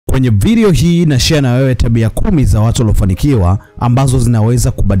Kwenye video hii na share na wewe tabia 10 za watu waliofanikiwa ambazo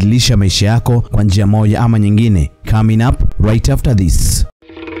zinaweza kubadilisha maisha yako kwa njia moja ama nyingine. Coming up right after this.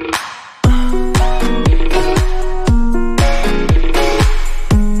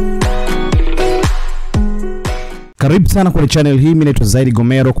 Karibu sana kwenye channel hii. Mimi naitwa Zaidi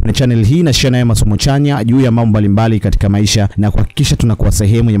Gomero. Kwenye channel hii na share nawe masomo chanya juu ya mambo mbalimbali katika maisha na kuhakikisha tunakuwa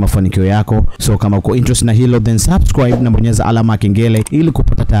sehemu ya mafanikio yako. So kama uko interested na hilo, then subscribe na bonyeza alama ya kengele ili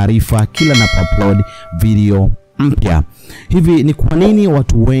kupata taarifa kila ninapo-upload video mpya. Hivi ni kwa nini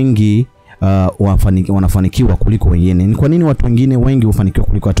watu wengi wanafanikiwa kuliko wengine? Ni kwa nini watu wengine wengi hufanikiwa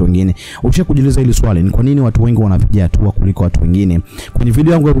kuliko watu wengine? Ukisha kujiuliza hili swali, ni kwa nini watu wengi wanapiga hatua kuliko watu wengine? Kwenye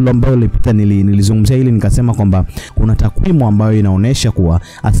video yangu ambayo ilipita nilizungumzia hili, nikasema kwamba kuna takwimu ambayo inaonyesha kuwa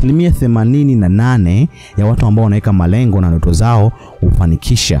 88% ya watu ambao wanaweka malengo na ndoto zao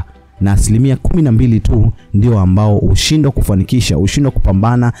hufanikisha, na 12% tu ndio ambao ushindwa kufanikisha, ushindwa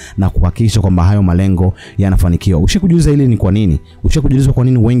kupambana na kuhakikisha kwamba hayo malengo yanafanikiwa. Ukishakujiuliza hili ni kwa nini? Ukishakujiuliza kwa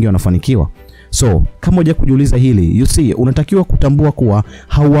nini wengi wanafanikiwa? So kama huja kujiuliza hili, you see, unatakiwa kutambua kuwa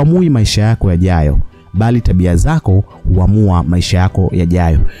hauamui maisha yako yajayo, bali tabia zako huamua maisha yako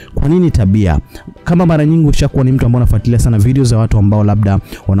yajayo. Kwa nini tabia? Kama mara nyingi ushakuwa ni mtu ambaye unafuatilia sana video za watu ambao labda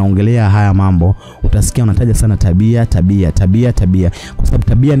wanaongelea haya mambo, utasikia wanataja sana tabia. Kwa sababu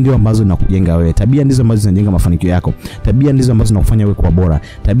tabia ndio ambazo zinakujenga wewe. Tabia ndizo ambazo zinajenga mafanikio yako. Tabia ndizo ambazo zinakufanya wewe kuwa bora.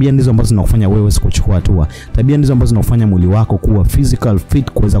 Tabia ndizo ambazo zinakufanya wewe kuchukua hatua. Tabia ndizo ambazo zinakufanya mwili wako kuwa physical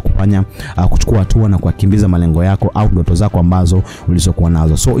fit kuweza kufanya kuchukua hatua na kukimbiza malengo yako au ndoto zako ambazo ulizokuwa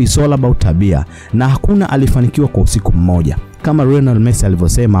nazo. So it's all about tabia. Na hakuna alifanikiwa kwa usiku mmoja. Kama Lionel Messi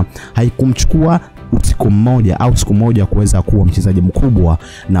alivyosema, haikumchukua usiku mmoja au siku moja kuweza kuwa mchezaji mkubwa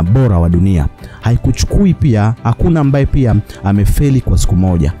na bora wa dunia. Haikuchukui pia, hakuna ambaye pia amefeli kwa siku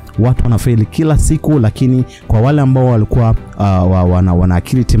moja. Watu wanafeli kila siku, lakini kwa wale ambao walikuwa wana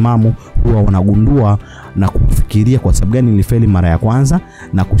akili timamu huwa wanagundua na kufikiria kwa sababu gani nilifeli mara ya kwanza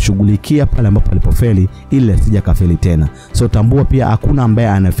na kushughulikia pale ambapo alipofeli ili asije kafeli tena. So tambua pia hakuna ambaye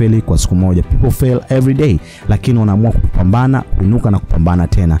anafeli kwa siku moja. People fail every day, lakini wanaamua kupambana, kuinuka na kupambana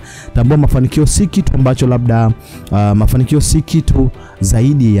tena. Tambua mafanikio si kitu ambacho labda mafanikio si kitu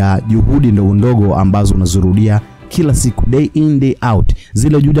zaidi ya juhudi ndogo ambazo unazurudia kila siku, day in day out.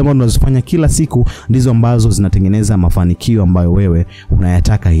 Zile juhudi ambazo unazifanya kila siku ndizo ambazo zinatengeneza mafanikio ambayo wewe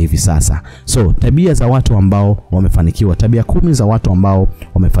unayataka hivi sasa. So tabia za watu ambao wamefanikiwa, tabia 10 za watu ambao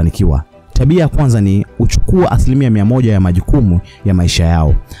wamefanikiwa. Tabia ya kwanza ni uchukua 100% ya majukumu ya maisha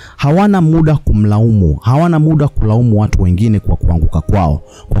yao. Hawana muda kumlaumu, hawana muda kulaumu watu wengine kwa kuanguka kwao,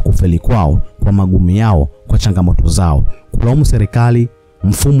 kwa kufeli kwao, kwa magumu yao, kwa changamoto zao. Kulaumu serikali,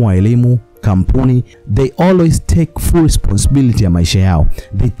 mfumo wa elimu, kampuni. They always take full responsibility ya maisha yao.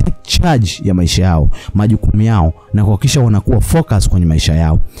 They take charge ya maisha yao, majukumu yao, na kuhakikisha wanakuwa focus kwenye maisha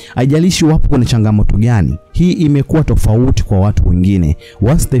yao. Haijalishi wapo kwenye changamoto gani. Hii imekuwa tofauti kwa watu wengine.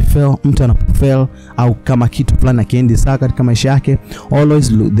 Once they fail, mtu anapofail au kama kitu fulani kiendi sawa katika maisha yake,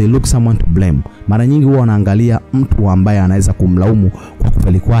 always they look someone to blame. Mara nyingi huwa wanaangalia mtu ambaye anaweza kumlaumu kwa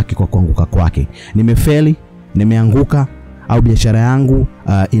kufeli kwake, kwa kuanguka kwake. Nimefeli, nimeanguka, au biashara yangu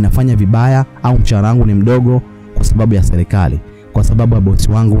inafanya vibaya, au mshahara wangu ni mdogo kwa sababu ya serikali, kwa sababu ya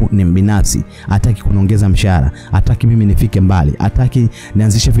bosi wangu ni mbinafsi, hataki kuniongeza mshahara, hataki mimi nifike mbali, hataki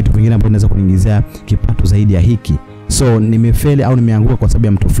nianzishe vitu vingine ambavyo vinaweza kuniingizia kipato zaidi ya hiki. So nimefeli au nimeanguka kwa sababu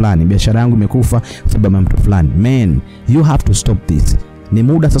ya mtu fulani, biashara yangu imekufa kwa sababu ya mtu fulani. Man, you have to stop this. Ni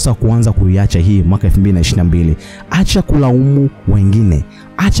muda sasa kuanza kuiacha hii mwaka 2022. Acha kulaumu wengine,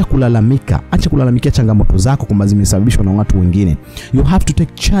 acha kulalamika, acha kulalamikia changamoto zako kwamba zimesababishwa na watu wengine. You have to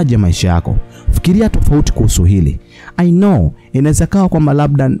take charge ya maisha yako. Fikiria tofauti kuhusu hili. I know inaweza kawa kwamba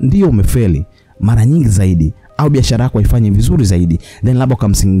labda ndio umefeli mara nyingi zaidi, au biashara yako haifanyi vizuri zaidi, then labda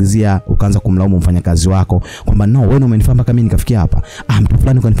ukamsingizia, ukaanza kumlaumu mfanyakazi wako kwamba no, wewe umenifanya mpaka mimi nikafikia hapa. Mtu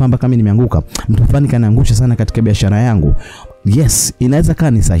fulani kanifanya mpaka mimi nimeanguka. Mtu fulani kaniangusha sana katika biashara yangu. Yes, inaweza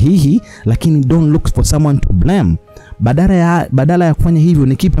kuwa ni sahihi, lakini don't look for someone to blame. Badala ya kufanya hivyo,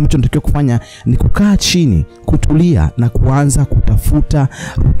 ni kipi ambacho unatakiwa kufanya? Ni kukaa chini, kutulia na kuanza kutafuta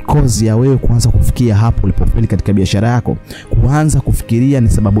root cause ya wewe kuanza kufikia hapo ulipofeli katika biashara yako. Kuanza kufikiria ni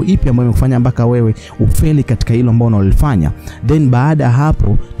sababu ipi ambayo imekufanya mpaka wewe ufeli katika hilo ambalo unalifanya. Then baada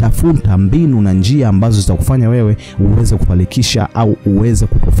hapo tafuta mbinu na njia ambazo zitakufanya wewe uweze kufanikisha au uweze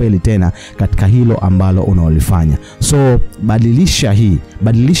kutofeli tena katika hilo ambalo unalifanya. So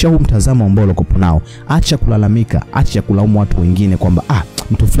badilisha huu mtazamo ambao uko nao. Acha kulalamika, acha kulaumu watu wengine kwamba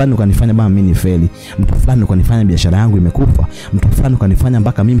mtu fulani ukanifanya baba mimi nifeli, mtu fulani ukanifanya biashara yangu imekufa, mtu fulani ukanifanya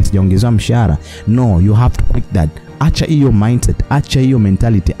mpaka mimi sijaongezewa mshahara. No, you have to quit that. acha hiyo mindset, acha hiyo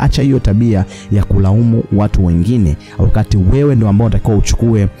mentality, acha hiyo tabia ya kulaumu watu wengine, wakati wewe ndio ambao unatakiwa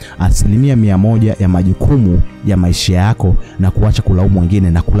uchukue 100% ya majukumu ya maisha yako, na kuacha kulaumu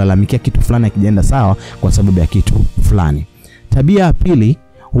wengine na kulalamikia kitu fulani kijaenda sawa kwa sababu ya kitu fulani. Tabia ya pili,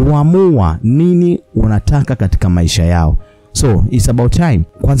 huamua nini unataka katika maisha yao. So it's about time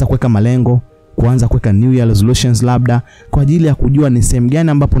kwanza kuweka malengo, kuanza kuweka new year resolutions, labda kwa ajili ya kujua ni sehemu gani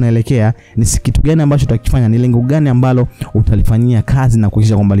ambapo unaelekea, ni kitu gani ambacho utakifanya, ni lengo gani ambalo utalifanyia kazi na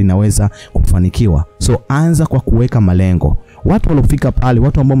kuhakikisha kwamba linaweza kufanikiwa. So anza kwa kuweka malengo. Watu waliofika pale,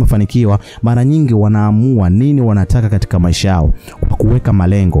 watu ambao wamefanikiwa, mara nyingi wanaamua nini wanataka katika maisha yao kwa kuweka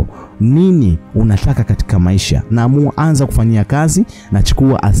malengo. Nini unataka katika maisha? Naamua anza kufanyia kazi na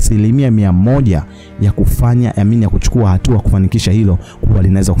chukua 100% ya kufanya, ya kuchukua hatua kufanikisha hilo kuwa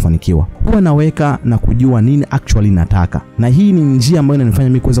linaweza kufanikiwa. Huwa naweka na kujua nini actually nataka. Na hii ni njia ambayo inanifanya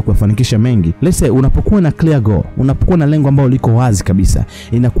mimi kuweza kufanikisha mengi. Let's say unapokuwa na clear goal, unapokuwa na lengo ambalo liko wazi kabisa,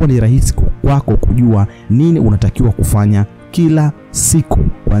 inakuwa ni rahisi kwako kujua nini unatakiwa kufanya kila siku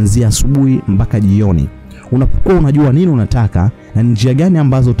kuanzia asubuhi mpaka jioni. Unapokuwa unajua nini unataka na njia gani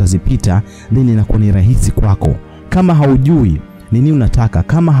ambazo utazipita, then inakuwa ni rahisi kwako. Kama haujui nini unataka,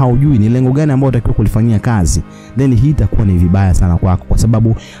 kama haujui ni lengo gani ambalo unatakiwa kulifanyia kazi, then hii itakuwa ni vibaya sana kwako, kwa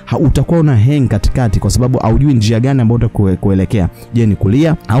sababu utakuwa una hang katikati, kwa sababu haujui njia gani ambayo utakuelekea. Je, ni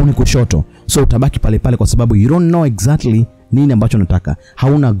kulia au ni kushoto? So utabaki pale pale kwa sababu you don't know exactly nini ambacho unataka.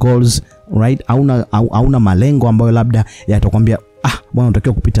 Hauna goals, right? Hauna malengo ambayo labda yatakwambia bwana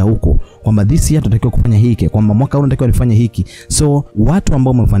unatakiwa kupita huko, kwamba this year tunatakiwa kufanya hiki, kwamba mwaka huu tunatakiwa nifanye hiki. So watu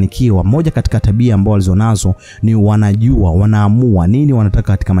ambao wamefanikiwa, moja katika tabia ambao walizonazo ni wanajua, wanaamua nini wanataka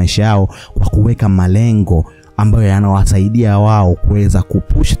katika maisha yao kwa kuweka malengo ambayo yanawasaidia wao kuweza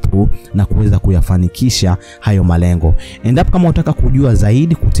kupush through na kuweza kuyafanikisha hayo malengo. Endapo kama unataka kujua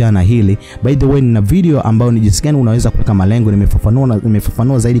zaidi kuhusiana na hili, by the way, nina video ambayo ni jinsi gani unaweza kuweka malengo,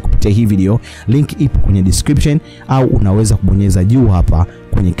 nimefafanua zaidi kupitia hii video. Link ipo kwenye description au unaweza kubonyeza juu hapa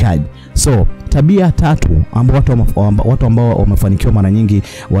kwenye card. So tabia tatu ambao watu ambao wamefanikiwa mara nyingi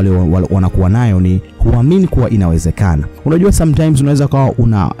wanakuwa nayo ni kuamini kuwa inawezekana. Unajua sometimes unaweza kuwa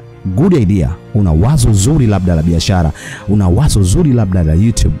una good idea, una wazo zuri labda la biashara, una wazo zuri labda la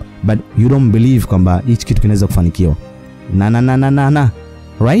YouTube, but you don't believe kwamba hichi kitu kinaweza kufanikiwa.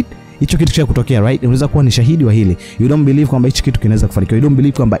 Right? Hicho kitu cha kutokea, right? Unaweza kuwa ni shahidi wa hili. You don't believe kwamba hichi kitu kinaweza kufanikiwa. You don't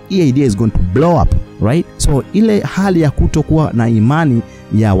believe kwamba hii idea is going to blow up, right? So ile hali ya kutokuwa na imani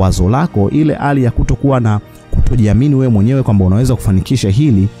ya wazo lako, ile hali ya kutokuwa na kutojiamini wewe mwenyewe kwamba unaweza kufanikisha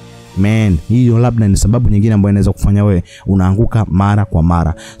hili, man, hiyo labda ni sababu nyingine ambayo inaweza kufanya wewe unaanguka mara kwa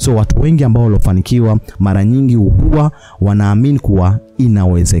mara. So watu wengi ambao waliofanikiwa mara nyingi huwa wanaamini kuwa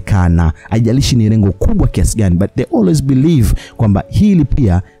inawezekana. Haijalishi ni lengo kubwa kiasi gani, but they always believe kwamba hili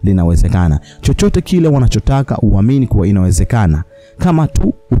pia linawezekana. Chochote kile wanachotaka uamini kuwa inawezekana. Kama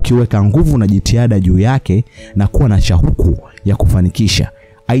tu ukiweka nguvu na jitihada juu yake na kuwa na shauku ya kufanikisha.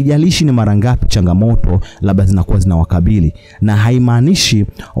 Haijalishi ni mara ngapi changamoto labda zinakuwa zinawakabili, na haimaanishi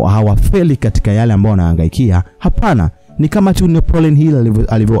hawafeli katika yale ambao wanahangaikia. Hapana, ni kama tu Napoleon Hill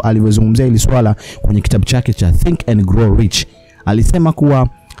alivyozungumzia hili swala kwenye kitabu chake cha Think and Grow Rich. Alisema kuwa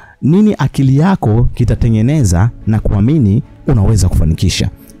nini akili yako kitatengeneza na kuamini unaweza kufanikisha.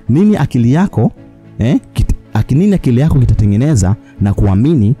 Nini akili yako nini akili yako kitatengeneza na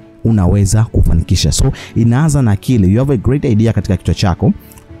kuamini unaweza kufanikisha. So inaanza na akili. You have a great idea katika kichwa chako,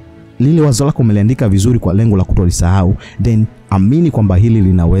 lile wazo lako umeliandika vizuri kwa lengo la kutolisahau, then amini kwamba hili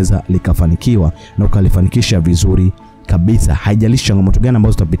linaweza likafanikiwa na ukalifanikisha vizuri kabisa. Haijalishi changamoto gani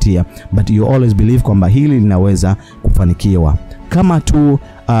ambazo utapitia, but you always believe kwamba hili linaweza kufanikiwa. Kama tu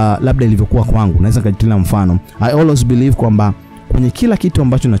labda ilivyokuwa kwangu, naweza kujitilia mfano. I always believe kwamba kwenye kila kitu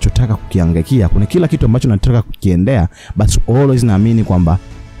ambacho ninachotaka kukihangaikia, kwenye kila kitu ambacho nataka kukiendea, but always naamini kwamba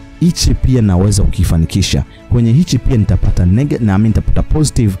hichi pia naweza kukifanikisha. Kwenye hichi pia nitapata nitapata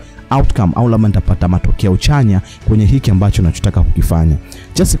positive outcome, au labda nitapata matokeo chanya kwenye hiki ambacho nachotaka kukifanya.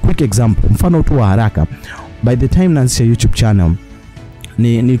 Just a quick example, mfano tu wa haraka. By the time naanzisha YouTube channel,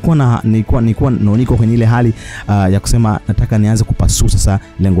 niko kwenye ile hali ya kusema nataka nianze kupasua sasa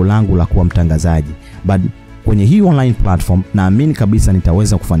lengo langu la kuwa mtangazaji. But kwenye hii online platform naamini kabisa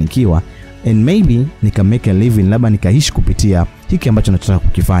nitaweza kufanikiwa, and maybe nika make a living, labda nikaishi kupitia hiki ambacho nataka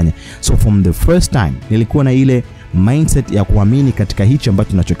kukifanya. So from the first time nilikuwa na ile mindset ya kuamini katika hicho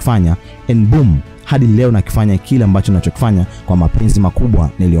ambacho ninachokifanya, and boom, hadi leo nakifanya kile ambacho ninachokifanya kwa mapenzi makubwa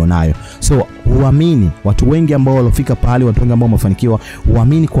nilionayo. So huamini. Watu wengi ambao walofika pale, watu wengi ambao wamefanikiwa,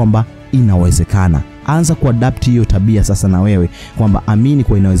 huamini kwamba inawezekana. Anza kuadapt hiyo tabia sasa na wewe, kwamba amini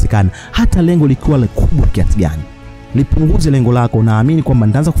kwa inawezekana. Hata lengo likiwa kubwa kiasi gani, lipunguze lengo lako na amini kwamba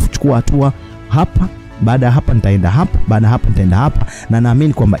nitaanza kuchukua hatua hapa, baada hapa nitaenda hapa, baada hapa nitaenda hapa, na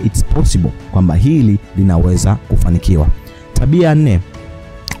naamini kwamba it's possible, kwamba hili linaweza kufanikiwa. Tabia 4.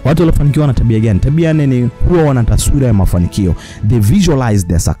 Watu waliofanikiwa na tabia gani? Tabia 4 ni huwa wana taswira ya mafanikio. They visualize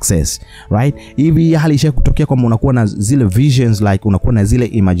their success, right? Hivi hali isha kutokea kwamba unakuwa na zile visions, like unakuwa na zile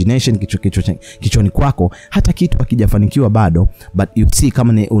imagination kichwani kwako, hata kitu hakijafanikiwa bado, but you see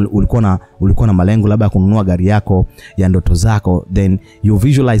kama ni ulikuwa na malengo labda kununua gari yako ya ndoto zako, then you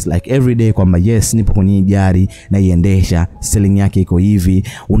visualize like every day kwamba yes, nipo kwenye gari na iendesha, selling yake iko hivi,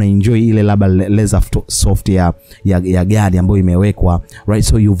 una enjoy ile labda leather soft ya gari ambayo imewekwa, right?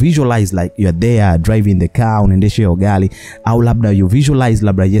 So you visualize like you're there driving the car, unaendesha hiyo gari, au labda you visualize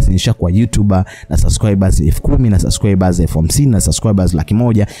labda yes, nishakuwa YouTuber na subscribers 10,000 na subscribers 50,000 na subscribers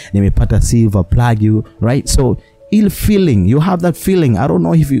 100,000, nimepata silver plug, right? So ile feeling, you have that feeling, I don't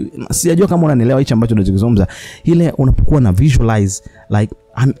know if you, sijajua kama unanielewa hicho ambacho tunazungumza, ile unapokuwa na visualize like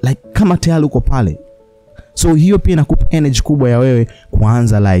kama tayari uko pale. So hiyo pia inakupa energy kubwa ya wewe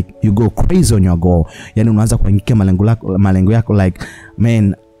kuanza like you go crazy on your goal. Yani unaanza kuangikia malengo yako like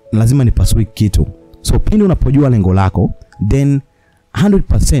man, lazima nipasue kitu. So pindi unapojua lengo lako, then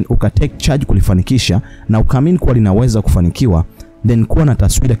 100% ukatake charge kulifanikisha na ukaamini kuwa linaweza kufanikiwa, then kuwa na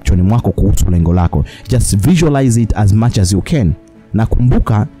taswira kichwani mwako kuhusu lengo lako. Just visualize it as much as you can. Na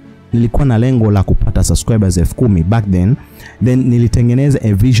kumbuka nilikuwa na lengo la kupata subscribers 10,000 back then nilitengeneza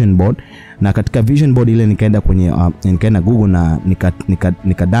a vision board, na katika vision board ile nikaenda kwenye nikaenda Google na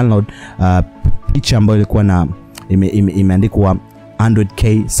nika download picha ambayo ilikuwa na imeandikwa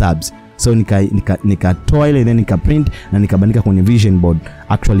 100k subs. So nikatoa ile, then nikaprint na nikabandika kwenye vision board.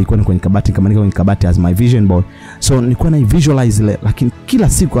 Actually ilikuwa ni kwenye kabati, nikabandika kwenye kabati as my vision board. So nilikuwa na visualize ile, lakini kila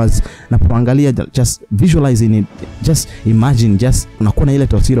siku as napoangalia, just visualizing it, just imagine, just unakuwa na ile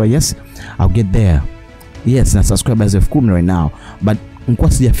taswira, yes I'll get there, yes na subscribers 10,000 right now, but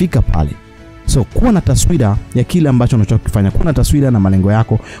nilikuwa sijafika pale. So kuwa na taswira ya kile ambacho unachokifanya, kuwa na taswira na malengo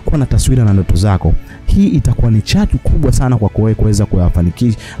yako, kuwa na taswira na ndoto zako. Hii itakuwa ni chachu kubwa sana kwa wewe kuweza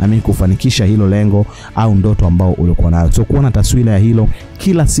kufanikisha hilo lengo au ndoto ambao ulikuwa nayo. So kuwa na taswira ya hilo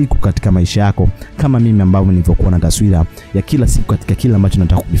kila siku katika maisha yako, kama mimi ambao nilivyokuwa na taswira ya kila siku katika kile ambacho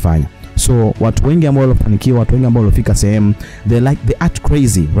nataka kufanya. So watu wengi ambao waliofanikiwa, watu wengi ambao walifika sehemu, they act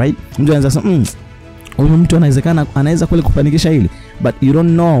crazy, right? Mtu anaanza kusema huyu mtu anaweza kweli kufanikisha hili, but you don't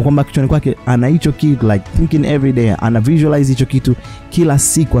know kwamba kichwani kwake ana hicho kitu, like thinking every day, ana visualize hicho kitu kila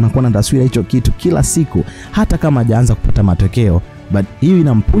siku, anakuwa na taswira hicho kitu kila siku, hata kama hajaanza kupata matokeo, but hiyo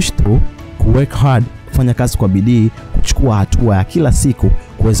inampush through ku work hard, kufanya kazi kwa bidii, kuchukua hatua ya kila siku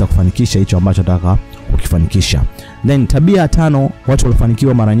kuweza kufanikisha hicho ambacho anataka kukifanikisha. Then tabia 5 watu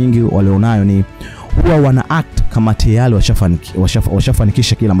waliofanikiwa mara nyingi walionayo ni huwa wana act kama tayari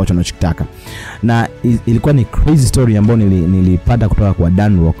washafanikisha kile ambacho wanachotaka. Na ilikuwa ni crazy story ambayo nilipata kutoka kwa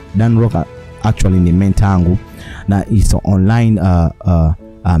Dan Rock actually ni mentor wangu, na is online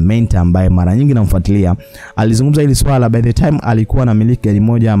mentor ambaye mara nyingi namfuatilia. Alizungumza hili swala by the time alikuwa anamiliki gari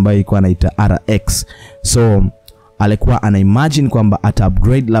moja ambayo ilikuwa inaitwa RX. So alikuwa ana imagine kwamba ata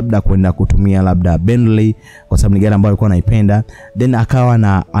upgrade labda kwenda kutumia labda Bentley kwa sababu ni gari ambayo alikuwa anaipenda, then akawa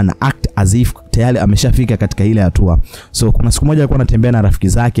ana act as if tayari ameshafika katika ile hatua. So kuna siku moja alikuwa anatembea na rafiki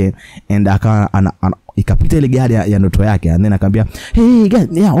zake, and akawa ikapita ile gari ya ndoto yake, and then akamwambia hey gari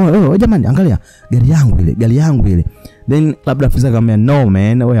jamani, angalia gari yangu ile. Then labda rafiki zake akamwambia no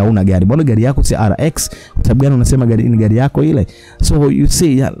man, wewe hauna gari, mbona gari yako si RX, sababu gani unasema gari yako ile? So you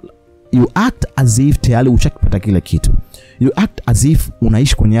see, you act as if tayari ushakipata kile kitu. You act as if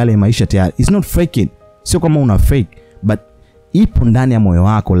unaishi kwenye yale maisha tayari. It's not faking. Sio kama una fake, but ipo ndani ya moyo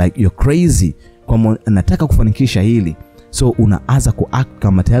wako, like you're crazy kwamba nataka kufanikisha hili. So unaanza kuact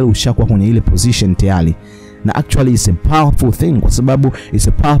kama tayari ushakuwa kwenye ile position tayari. Na actually it's a powerful thing, kwa sababu it's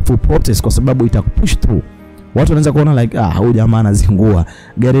a powerful process, kwa sababu itakupush through. Watu wanaanza kuona like huyu jamaa anazingua.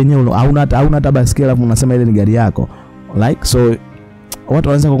 Gari yenyewe hauna hata baskeli, alafu unasema ile ni gari yako. Like so watu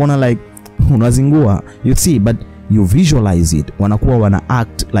wanaanza kuona like unazingua, you see, but you visualize it. Wanakuwa wana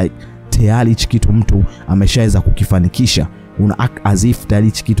act like tayari hichi kitu mtu ameshaweza kukifanikisha. Una act as if tayari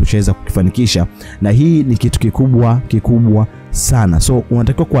hichi kitu chaweza kukifanikisha, na hii ni kitu kikubwa sana. So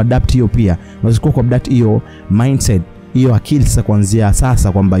unatakiwa kuadapt hiyo pia. Unatakiwa kuadapt hiyo mindset, hiyo akili sasa kuanzia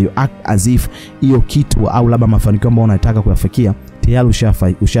sasa, kwamba you act as if hiyo kitu au labda mafanikio ambayo unataka kuyafikia tayari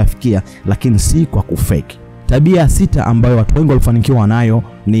ushafikia, lakini si kwa kufake. Tabia 6 ambayo watu wengi walifanikiwa nayo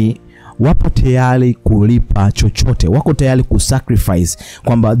ni wapo tayari kulipa chochote, wako tayari kusacrifice,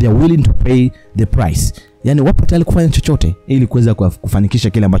 kwamba they are willing to pay the price. Yani wapo tayari kufanya chochote ili kuweza kufanikisha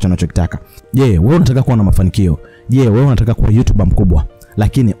kile ambacho unachotaka. Wewe unataka kuwa na mafanikio? Wewe unataka kuwa YouTuber mkubwa,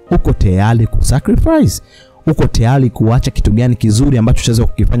 lakini uko tayari kusacrifice? Uko tayari kuacha kitu gani kizuri ambacho unaweza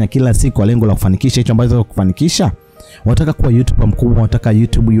kukifanya kila siku kwa lengo la kufanikisha hicho ambacho unataka kufanikisha? Unataka kuwa YouTuber mkubwa, unataka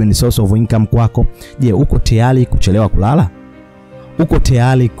YouTube iwe ni source of income kwako. Je, uko tayari kuchelewa kulala? Uko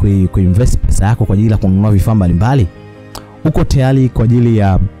tayari kuinvest pesa yako kwa ajili ya kununua vifaa mbalimbali? Uko tayari kwa ajili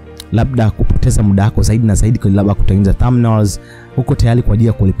ya labda kupoteza muda wako zaidi na zaidi kwa labda kutengeneza thumbnails? Uko tayari kwa ajili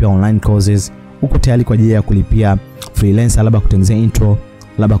ya kulipia online courses? Uko tayari kwa ajili ya kulipia freelancer labda kutengenezea intro,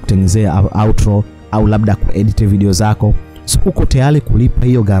 labda kutengenezea outro, au labda kuedit video zako? So uko tayari kulipa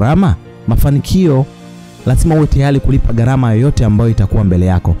hiyo gharama? Mafanikio lazima uwe tayari kulipa gharama yoyote ambayo itakuwa mbele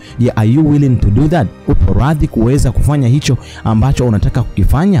yako. Je, are you willing to do that? Upo radhi kuweza kufanya hicho ambacho unataka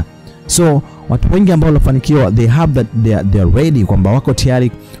kukifanya? So watu wengi ambao walifanikiwa, they have that, they are ready kwamba wako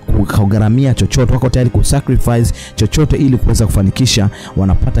tayari kugharamia chochote, wako tayari kusacrifice chochote ili kuweza kufanikisha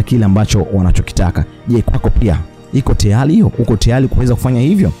wanapata kile ambacho wanachokitaka. Je, kwako pia iko tayari hiyo? Uko tayari kuweza kufanya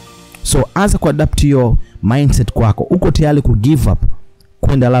hivyo? So anza kuadapt your mindset kwako. Uko tayari ku give up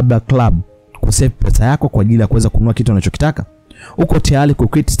kwenda labda club kusave pesa yako kwa ajili ya kuweza kununua kitu unachokitaka? Uko tayari ku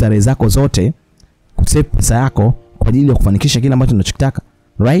quit starehe zako zote kusave pesa yako kwa ajili ya kufanikisha kile ambacho unachokitaka?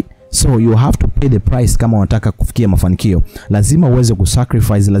 Right? So you have to pay the price kama unataka kufikia mafanikio. Lazima uweze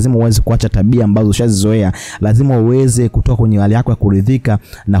kusacrifice, lazima uweze kuacha tabia ambazo ushazizoea, lazima uweze kutoka kwenye hali yako ya kuridhika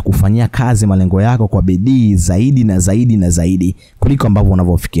na kufanyia kazi malengo yako kwa bidii zaidi na zaidi na zaidi kuliko ambavyo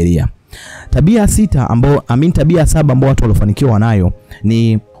unavyofikiria. Tabia 6 ambao tabia 7 ambao watu waliofanikiwa wanayo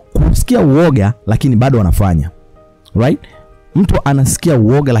ni kusikia uoga lakini bado wanafanya. Right? Mtu anasikia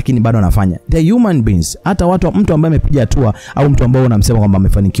uoga lakini bado anafanya. The human beings, hata mtu ambaye amepiga hatua au mtu ambaye unamsema kwamba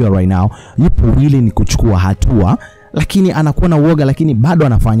amefanikiwa right now, yupo willing kuchukua hatua lakini anakuwa na uoga lakini bado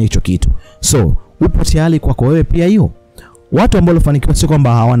anafanya hicho kitu. So, upo tayari kwako wewe pia hiyo? Watu ambao walifanikiwa sio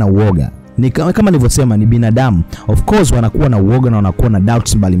kwamba hawana uoga. Ni kama nilivyosema, ni binadamu. Of course wanakuwa na uoga na wanakuwa na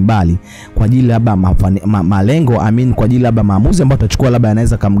doubts mbalimbali kwa ajili labda malengo, kwa ajili labda maamuzi ambayo atachukua labda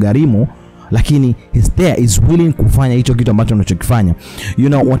anaweza kumgharimu, lakini is there, is willing kufanya hicho kitu ambacho unachokifanya. You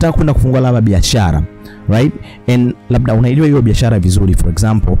know, unataka kwenda kufungua labda biashara, right? And labda unaijua hiyo biashara vizuri, for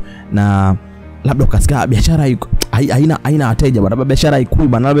example, na labda ukasikia biashara haina wateja, labda biashara haikui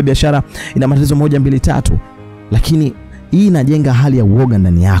bana, labda biashara ina matatizo 1 2 3, lakini hii inajenga hali ya uoga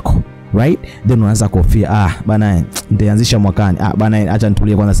ndani yako. Right? Then unaanza kufia, bana nitaanzisha mwakani, bana acha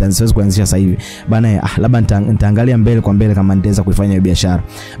nitulie kwanza, siwezi kuanzisha sasa hivi, bana labda nitaangalia mbele kwa mbele kama nitaweza kuifanya hiyo biashara.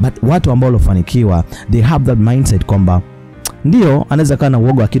 But watu ambao walifanikiwa, they have that mindset kwamba ndio anaweza kuwa na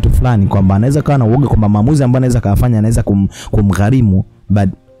uoga wa kitu fulani, kwamba anaweza kuwa na uoga kwamba maamuzi ambayo anaweza kufanya anaweza kumgharimu, but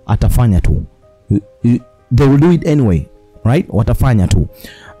atafanya tu. They will do it anyway, right? Watafanya tu.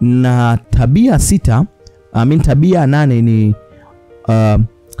 Na tabia 6, tabia 8 ni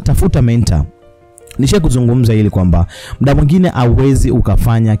tafuta mentor. Kuzungumza hili kwamba muda mwingine hauwezi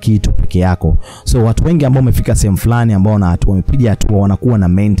ukafanya kitu peke yako. So watu wengi ambao wamefika sehemu fulani, ambao wamepiga hatua, wanakuwa na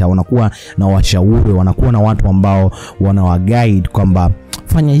mentor, wanakuwa na washauri, wanakuwa na watu ambao wanawaguide kwamba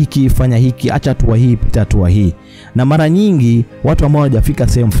fanya hiki, acha hatua hii, pita hatua hii. Na mara nyingi watu ambao hawajafika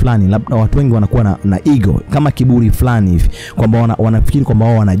sehemu fulani, labda watu wengi wanakuwa na ego, kama kiburi fulani hivi, kwamba wanafikiri kwamba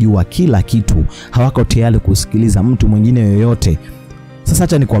wao wanajua kila kitu, hawako tayari kusikiliza mtu mwingine yoyote. Sasa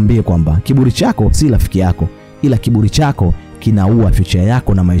acha nikwambie kwamba kiburi chako si rafiki yako, ila kiburi chako kinaua future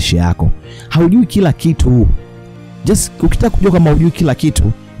yako na maisha yako. Haujui kila kitu. Just ukitaka kujua kama hujui kila kitu,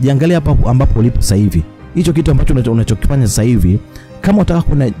 jiangalie hapa ambapo ulipo sasa hivi. Hicho kitu ambacho unachokifanya sasa hivi, kama unataka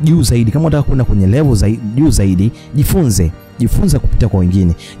kwenda juu zaidi, kama unataka kwenda kwenye level juu zaidi, jifunze kupitia kwa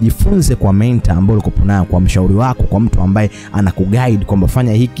wengine. Jifunze kwa mentor ambao uko naye, kwa mshauri wako, kwa mtu ambaye anakuguide kwamba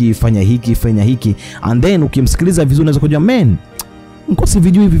fanya hiki. And then ukimsikiliza vizuri unaweza kujua, man, nikosi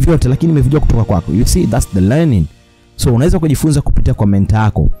vijui hivi vyote lakini nimevijua kutoka kwako. You see, that's the learning. So unaweza kujifunza kupitia kwa mentor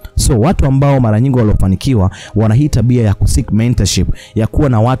yako. So watu ambao mara nyingi waliofanikiwa wana hii tabia ya kuseek mentorship, ya kuwa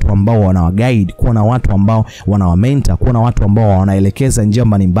na watu ambao wanawaguide, kuwa na watu ambao wanawamentor, kuwa na watu ambao wanaelekeza njia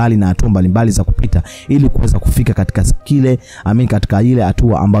mbalimbali na hatua mbalimbali za kupita ili kuweza kufika katika katika ile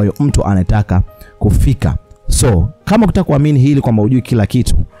hatua ambayo mtu anataka kufika. So kama ukitaka kuamini hili kwamba hujui kila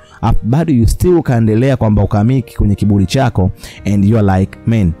kitu, bado you still kaendelea kwamba ukaamini kwenye kiburi chako, and you are like,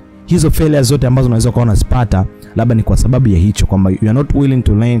 man, hizo failures zote ambazo unaweza kuona zipata labda ni kwa sababu ya hicho, kwamba you are not willing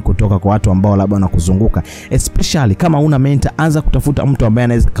to learn kutoka kwa watu ambao labda wanakuzunguka. Especially kama una mentor, anza kutafuta mtu ambaye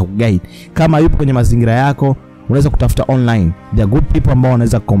anaweza kuguide. Kama yupo kwenye mazingira yako, unaweza kutafuta online. There are good people ambao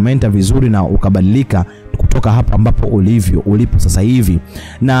wanaweza comment vizuri na ukabadilika kutoka hapa ambapo ulipo sasa hivi.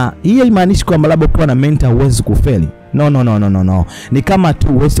 Na hii haimaanishi kwamba labda ukiwa na mentor huwezi kufeli. No. Ni kama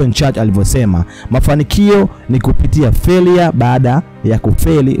tu Western Church alivyosema, mafanikio ni kupitia failure baada ya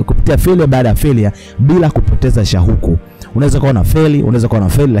kufeli, kupitia failure baada ya failure bila kupoteza shauku. Unaweza kuwa na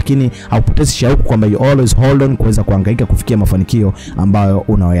fail, lakini haupotezi shauku kwamba you always hold on kuweza kuhangaika kufikia mafanikio ambayo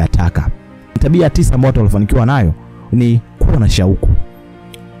unayoyataka. Tabia 9 ambayo watu walifanikiwa nayo ni kuwa na shauku.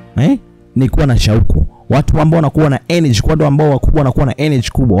 Ni kuwa na shauku. Watu ambao wanakuwa na energy, watu ambao wakubwa wanakuwa na energy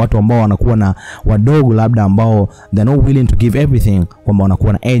kubwa, watu ambao wanakuwa na wadogo labda ambao they're not willing to give everything, kwamba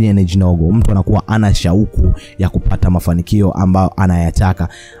wanakuwa na energy ndogo. Mtu anakuwa ana shauku ya kupata mafanikio ambayo anayataka.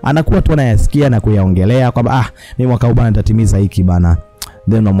 Anakuwa tu anayasikia na kuyaongelea kwamba mimi mwaka huu bana nitatimiza hiki bana.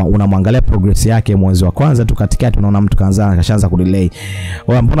 Then unamwangalia progress yake mwezi wa kwanza tu, katikati unaona mtu kashaanza kudelay.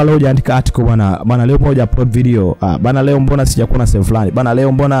 Mbona leo hujaandika article bana leo moja upload video, bana leo mbona sijakuwa na sehemu fulani, bana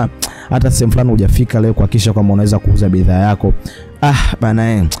leo mbona hata sehemu fulani hujafika leo kuhakikisha kwamba unaweza kuuza bidhaa yako.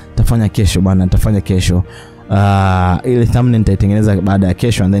 Bana nitafanya kesho. Ile thumbnail nitaitengeneza baada ya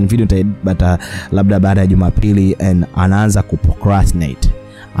kesho, and then video nitaibata labda baada ya Jumapili, and anaanza kuprocrastinate.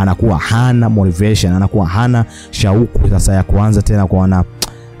 Anakuwa hana motivation, anakuwa hana shauku sasa ya kuanza tena kuona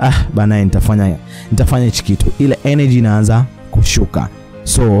bana nitafanya hichi kitu. Ile energy inaanza kushuka.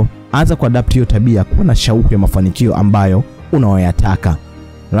 So anza kuadapt hiyo tabia, kuwa na shauku ya mafanikio ambayo unayoyataka.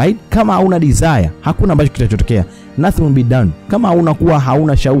 Right? Kama hauna desire, hakuna ambacho kitachotokea. Nothing will be done. Kama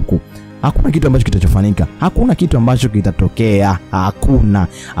hauna shauku, hakuna kitu ambacho kitachofanyika. Hakuna kitu ambacho kitatokea. Hakuna.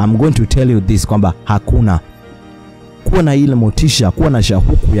 I'm going to tell you this kwamba hakuna. Kuwa na ile motisha, kuwa na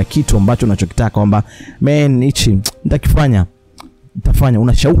shauku ya kitu ambacho unachokitaka, kwamba hichi nitafanya.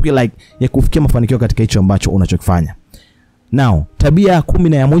 Una shauku like ya kufikia mafanikio katika hicho ambacho unachokifanya. Now, tabia ya 10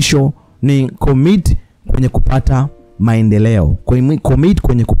 na ya mwisho ni commit kwenye kupata maendeleo. Commit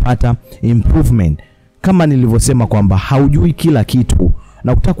kwenye kupata improvement. Kama nilivyosema kwamba haujui kila kitu,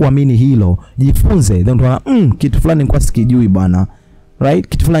 na ukitaka kuamini hilo, jifunze. Then utaona kitu fulani nilikuwa sikijui bana. Right?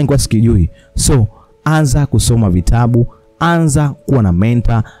 Kitu fulani nilikuwa sikijui. So anza kusoma vitabu, anza kuwa na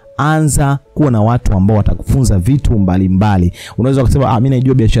mentor, anza kuwa na watu ambao watakufunza vitu mbalimbali. Unaweza kusema mimi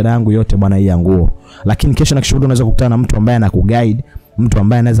najua biashara yangu yote bwana hii ya nguo, lakini kesho na kesho unaweza kukutana na mtu ambaye anakuguide, mtu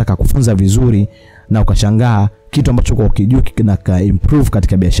ambaye anaweza kukufunza vizuri, na ukashangaa kitu ambacho uko ukijua kina improve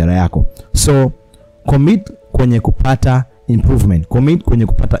katika biashara yako. So commit kwenye kupata improvement, commit kwenye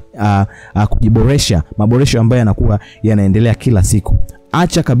kupata kujiboresha, maboresho ambayo yanakuwa yanaendelea kila siku.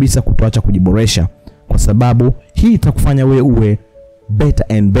 Acha kabisa kutoacha kujiboresha, kwa sababu hii itakufanya wewe uwe better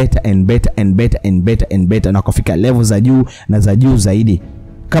and better na kufika level za juu na za juu zaidi.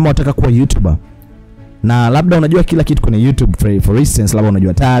 Kama unataka kuwa YouTuber na labda unajua kila kitu kwenye YouTube, for instance, labda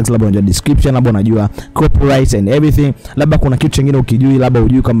unajua tags, labda unajua description, labda unajua copyright and everything, labda kuna kitu kingine ukijui, labda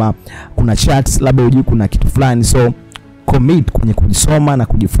hujui kama kuna charts, labda hujui kuna kitu fulani. So commit kwenye kujisoma na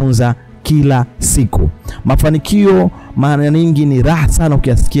kujifunza kila siku. Mafanikio maana nyingi ni raha sana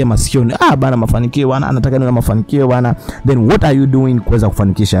ukiyasikia masikioni. Bana mafanikio bana, anataka niwe na mafanikio bana. Then what are you doing kuweza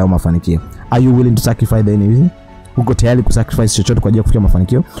kufanikisha hayo mafanikio? Are you willing to sacrifice anything? Uko tayari kusacrifice chochote kwa ajili ya kufikia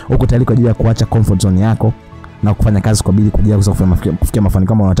mafanikio? Uko tayari kwa ajili ya kuacha comfort zone yako na kufanya kazi kwa bidii kwa ajili ya kufikia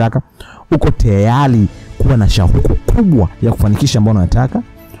mafanikio ambayo unataka? Uko tayari kuwa na shauku kubwa ya kufanikisha ambayo unataka?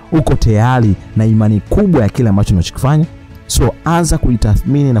 Uko tayari na imani kubwa ya kile ambacho unachokifanya? So anza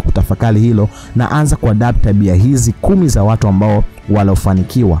kujitathmini na kutafakari hilo, na anza kuadapt tabia hizi 10 za watu ambao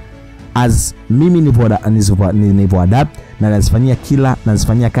waliofanikiwa. As mimi nilivyoadapt na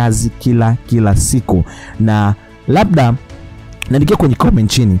nazifanyia kazi kila siku. Na labda niandikia kwenye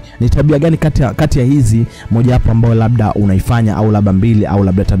comment chini ni tabia gani kati ya hizi moja hapo ambayo labda unaifanya, au labda 2 au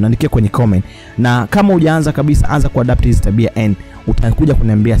labda 3. Niandikia kwenye comment. Na kama hujaanza kabisa, anza kuadapt hizi tabia, and utakuja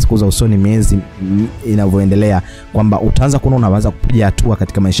kuniambia siku za usoni, miezi inavyoendelea, kwamba utaanza kuona unaanza kupiga hatua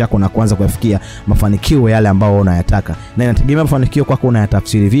katika maisha yako na kuanza kufikia mafanikio yale ambayo unayataka. Na inategemea mafanikio kwako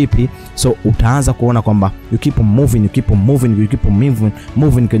unayatafsiri vipi. So utaanza kuona kwamba you keep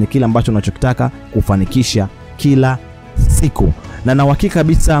moving kwenye kile ambacho unachokitaka kufanikisha kila siku. Na uhakika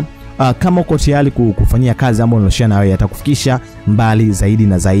kabisa kama uko tayari kufanyia kazi ambayo unashare na wewe, atakufikisha mbali zaidi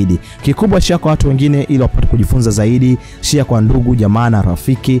na zaidi. Kikubwa share kwa watu wengine ili wapate kujifunza zaidi. Share kwa ndugu, jamaa na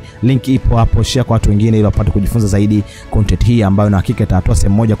rafiki. Link ipo hapo. Share kwa watu wengine ili wapate kujifunza zaidi content hii ambayo na hakika itatoa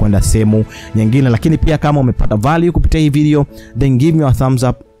sehemu moja kwenda sehemu nyingine. Lakini pia kama umepata value kupitia hii video, then give me a thumbs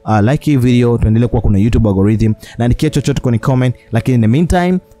up, like hii video, tuendelee kuwa kuna YouTube algorithm, na nikie chochote kwenye comment. Lakini in the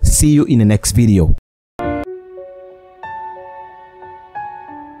meantime, see you in the next video.